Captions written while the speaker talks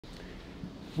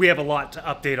we have a lot to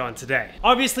update on today.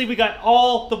 Obviously, we got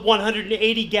all the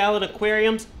 180-gallon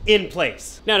aquariums in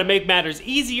place. Now, to make matters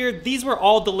easier, these were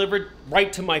all delivered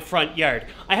right to my front yard.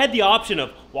 I had the option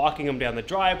of walking them down the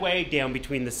driveway, down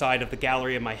between the side of the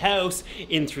gallery of my house,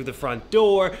 in through the front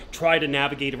door, try to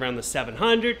navigate around the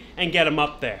 700, and get them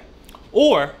up there.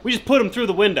 Or, we just put them through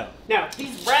the window. Now,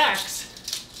 these racks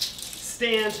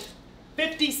stand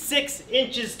 56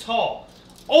 inches tall,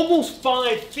 almost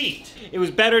 5 feet. It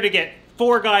was better to get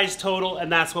 4 guys total,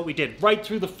 and that's what we did. Right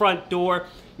through the front door,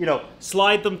 you know,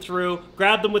 slide them through,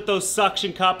 grab them with those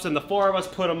suction cups, and the 4 of us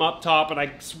put them up top, and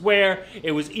I swear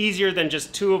it was easier than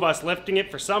just 2 of us lifting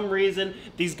it. For some reason,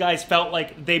 these guys felt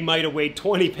like they might have weighed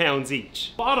 20 pounds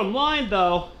each. Bottom line,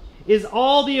 though, is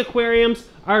all the aquariums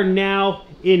are now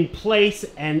in place,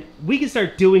 and we can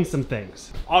start doing some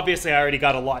things. Obviously, I already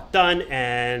got a lot done,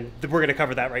 and we're gonna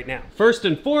cover that right now. First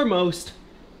and foremost,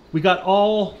 we got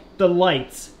all the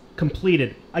lights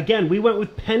completed. Again, we went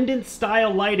with pendant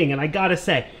style lighting, and I gotta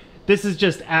say, this is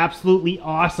just absolutely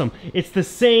awesome. It's the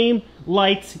same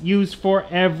lights used for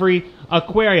every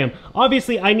aquarium.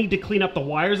 Obviously, I need to clean up the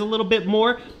wires a little bit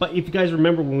more, but if you guys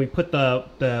remember when we put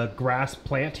the grass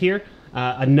plant here,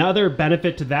 another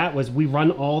benefit to that was we run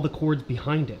all the cords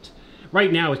behind it.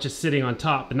 Right now it's just sitting on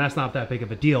top, and that's not that big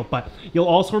of a deal, but you'll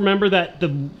also remember that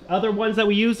the other ones that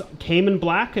we use came in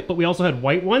black, but we also had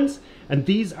white ones, and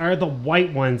these are the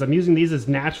white ones. I'm using these as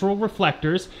natural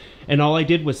reflectors, and all I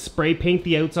did was spray paint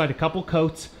the outside a couple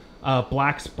coats,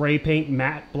 black spray paint,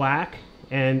 matte black,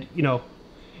 and you know,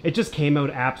 it just came out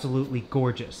absolutely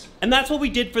gorgeous. And that's what we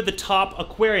did for the top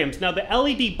aquariums. Now the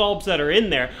LED bulbs that are in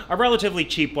there are relatively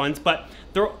cheap ones, but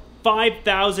they're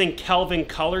 5,000 Kelvin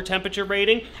color temperature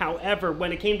rating. However,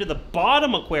 when it came to the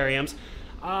bottom aquariums,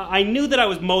 I knew that I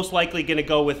was most likely gonna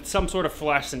go with some sort of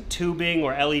fluorescent tubing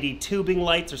or LED tubing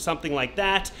lights or something like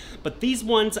that. But these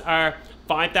ones are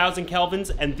 5,000 Kelvins,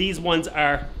 and these ones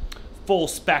are full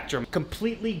spectrum,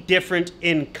 completely different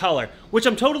in color, which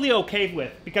I'm totally okay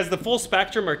with because the full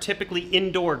spectrum are typically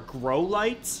indoor grow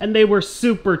lights, and they were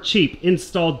super cheap,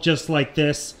 installed just like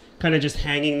this, kind of just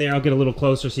hanging there. I'll get a little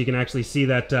closer so you can actually see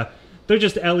that they're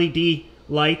just LED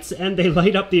lights, and they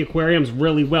light up the aquariums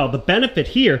really well. The benefit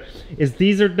here is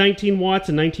these are 19 watts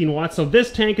and 19 watts, so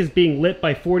this tank is being lit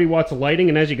by 40 watts of lighting,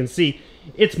 and as you can see,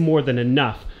 it's more than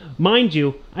enough. Mind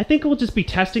you, I think we'll just be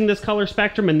testing this color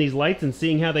spectrum and these lights and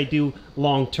seeing how they do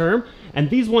long term. And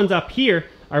these ones up here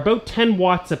are about 10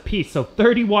 watts a piece. So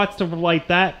 30 watts to light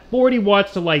that, 40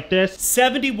 watts to light this,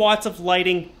 70 watts of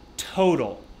lighting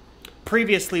total.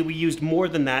 Previously, we used more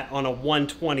than that on a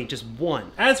 120, just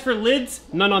one. As for lids,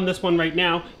 none on this one right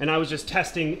now, and I was just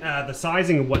testing the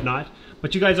sizing and whatnot.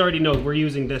 But you guys already know we're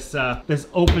using this, this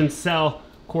open cell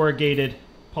corrugated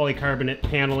polycarbonate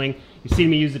paneling. You've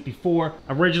seen me use it before.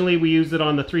 Originally, we used it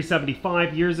on the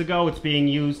 375 years ago. It's being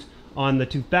used on the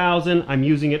 2000. I'm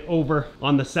using it over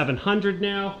on the 700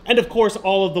 now. And of course,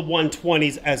 all of the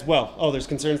 120s as well. Oh, there's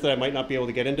concerns that I might not be able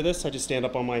to get into this. I just stand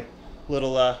up on my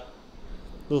little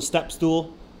little step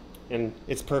stool, and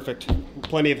it's perfect.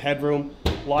 Plenty of headroom,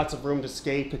 lots of room to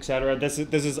escape, etc. This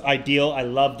is ideal. I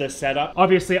love this setup.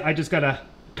 Obviously, I just gotta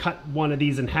cut one of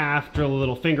these in half, drill a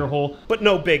little finger hole, but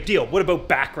no big deal. What about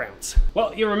backgrounds?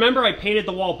 Well, you remember I painted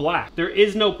the wall black. There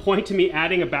is no point to me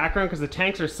adding a background because the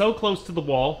tanks are so close to the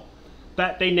wall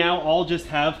that they now all just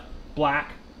have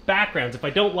black backgrounds. If I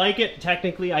don't like it,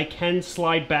 technically I can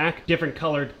slide back different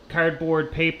colored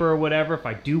cardboard, paper, or whatever if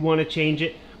I do want to change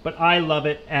it, but I love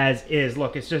it as is.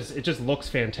 Look, it just looks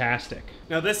fantastic.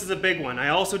 Now this is a big one. I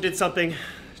also did something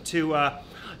to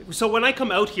so when I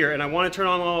come out here and I want to turn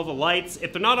on all the lights,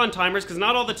 if they're not on timers, because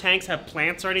not all the tanks have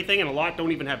plants or anything, and a lot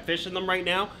don't even have fish in them right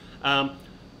now,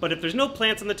 but if there's no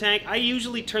plants in the tank, I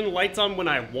usually turn the lights on when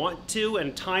I want to,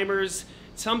 and timers,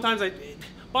 sometimes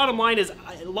bottom line is,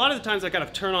 a lot of the times I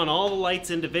gotta turn on all the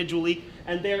lights individually,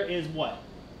 and there is what?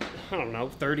 I don't know,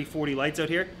 30, 40 lights out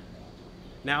here.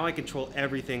 Now I control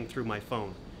everything through my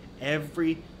phone.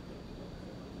 Every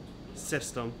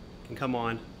system can come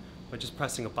on by just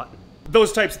pressing a button.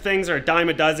 Those types of things are a dime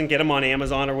a dozen. Get them on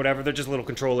Amazon or whatever. They're just little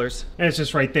controllers. And it's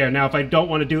just right there. Now, if I don't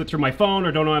want to do it through my phone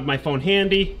or don't have my phone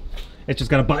handy, it's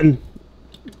just got a button.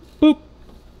 Boop.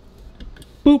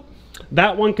 Boop.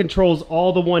 That one controls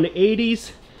all the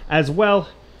 180s as well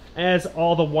as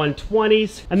all the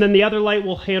 120s. And then the other light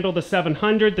will handle the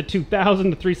 700, the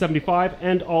 2000, the 375,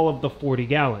 and all of the 40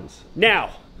 gallons.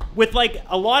 Now, with like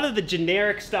a lot of the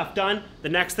generic stuff done, the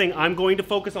next thing I'm going to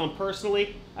focus on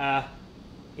personally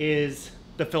is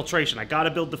the filtration. I gotta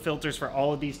build the filters for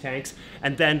all of these tanks,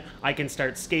 and then I can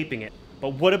start scaping it.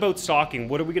 But what about stocking?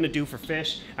 What are we gonna do for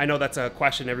fish? I know that's a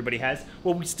question everybody has.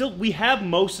 Well, we have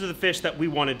most of the fish that we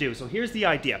wanna do. So here's the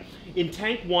idea. In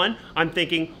tank 1, I'm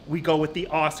thinking we go with the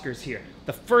Oscars here.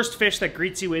 The first fish that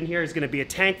greets you in here is gonna be a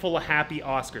tank full of happy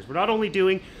Oscars. We're not only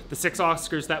doing the 6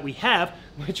 Oscars that we have,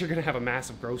 which are gonna have a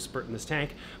massive growth spurt in this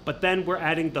tank, but then we're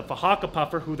adding the Fahaka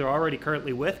puffer, who they're already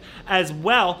currently with, as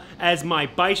well as my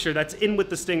Bisher that's in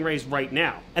with the stingrays right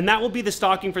now. And that will be the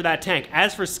stocking for that tank.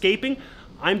 As for scaping,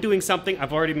 I'm doing something,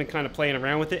 I've already been kind of playing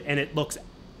around with it, and it looks,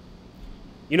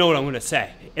 you know what I'm gonna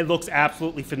say, it looks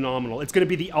absolutely phenomenal. It's gonna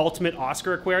be the ultimate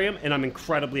Oscar aquarium, and I'm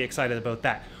incredibly excited about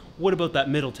that. What about that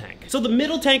middle tank? So the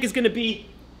middle tank is gonna be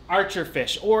archer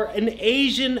fish, or an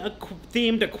Asian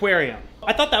themed aquarium.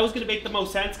 I thought that was gonna make the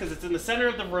most sense because it's in the center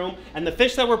of the room, and the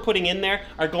fish that we're putting in there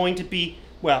are going to be,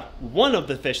 well, one of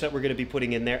the fish that we're gonna be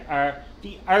putting in there are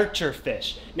the archer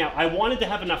fish. Now, I wanted to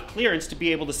have enough clearance to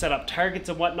be able to set up targets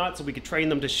and whatnot so we could train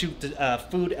them to shoot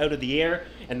food out of the air,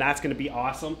 and that's gonna be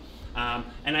awesome.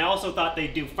 And I also thought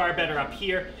they'd do far better up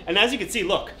here. And as you can see,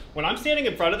 look, when I'm standing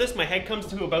in front of this, my head comes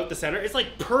to about the center. It's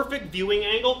like perfect viewing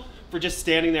angle for just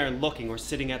standing there and looking, or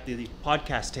sitting at the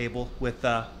podcast table with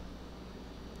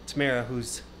Tamara,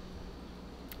 who's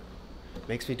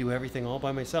makes me do everything all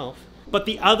by myself. But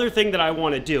the other thing that I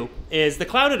want to do is the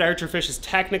clouded archerfish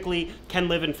technically can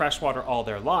live in freshwater all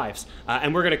their lives.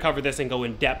 And we're going to cover this and go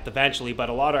in depth eventually, but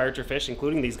a lot of archerfish,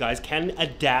 including these guys, can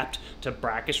adapt to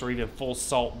brackish or even full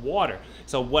salt water.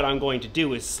 So what I'm going to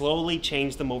do is slowly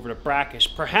change them over to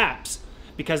brackish, perhaps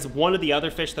because one of the other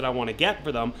fish that I want to get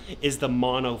for them is the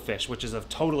mono fish, which is a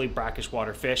totally brackish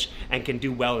water fish and can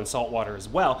do well in salt water as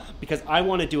well, because I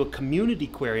want to do a community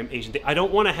aquarium Asian thing. I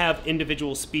don't want to have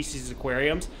individual species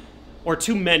aquariums or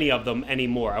too many of them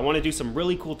anymore. I want to do some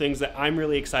really cool things that I'm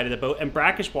really excited about. And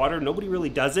brackish water, nobody really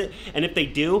does it. And if they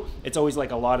do, it's always like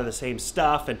a lot of the same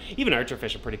stuff. And even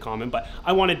archerfish are pretty common. But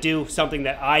I want to do something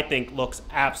that I think looks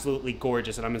absolutely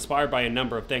gorgeous. And I'm inspired by a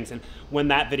number of things. And when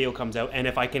that video comes out, and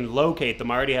if I can locate them,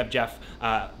 I already have Jeff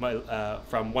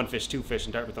from One Fish, Two Fish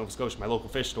in Dartmouth, Nova Scotia, my local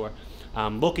fish store,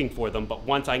 looking for them. But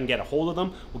once I can get a hold of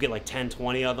them, we'll get like 10,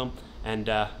 20 of them. And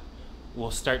we'll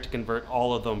start to convert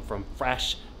all of them from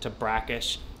fresh to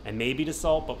brackish and maybe to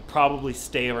salt, but probably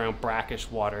stay around brackish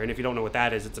water. And if you don't know what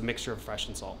that is, it's a mixture of fresh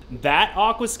and salt. That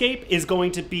aquascape is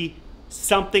going to be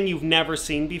something you've never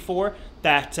seen before,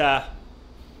 that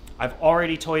I've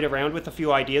already toyed around with a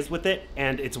few ideas with it,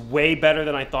 and it's way better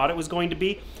than I thought it was going to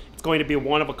be. It's going to be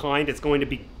one of a kind. It's going to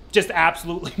be just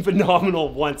absolutely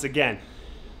phenomenal once again.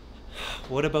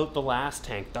 What about the last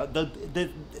tank?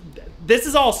 This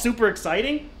is all super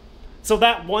exciting. So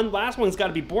that last one's got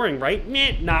to be boring, right?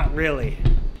 Meh, not really.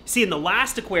 See, in the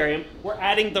last aquarium, we're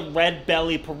adding the red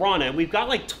belly piranha, and we've got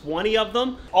like 20 of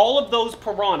them. All of those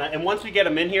piranha, and once we get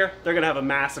them in here, they're gonna have a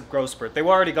massive growth spurt. They've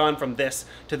already gone from this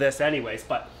to this anyways,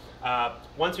 but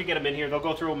once we get them in here, they'll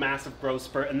go through a massive growth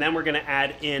spurt, and then we're gonna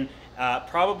add in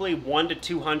probably 1 to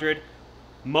 200,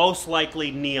 most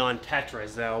likely neon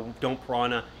tetras. Don't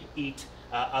piranha eat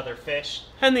other fish?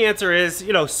 And the answer is,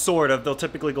 you know, sort of. They'll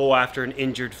typically go after an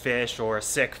injured fish or a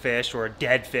sick fish or a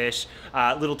dead fish.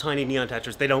 Little tiny neon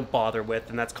tetras they don't bother with,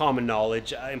 and that's common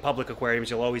knowledge. In public aquariums,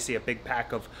 you'll always see a big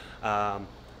pack of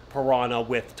piranha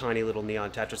with tiny little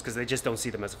neon tetras because they just don't see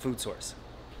them as a food source.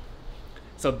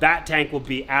 So that tank will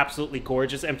be absolutely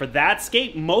gorgeous, and for that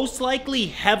scape, most likely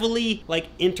heavily like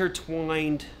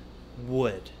intertwined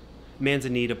wood,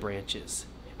 manzanita branches.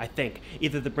 I think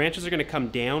either the branches are going to come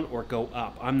down or go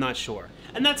up. I'm not sure.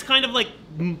 And that's kind of like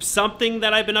something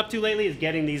that I've been up to lately, is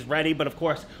getting these ready, but of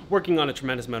course working on a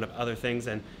tremendous amount of other things.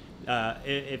 And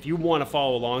if you want to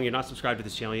follow along, you're not subscribed to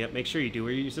this channel yet, make sure you do, or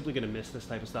you're simply going to miss this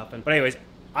type of stuff. But anyways,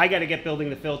 I got to get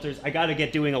building the filters. I got to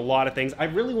get doing a lot of things. I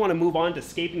really want to move on to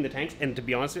scaping the tanks, and to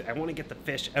be honest with you, I want to get the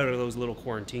fish out of those little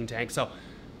quarantine tanks. So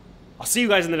I'll see you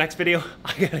guys in the next video.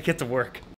 I got to get to work.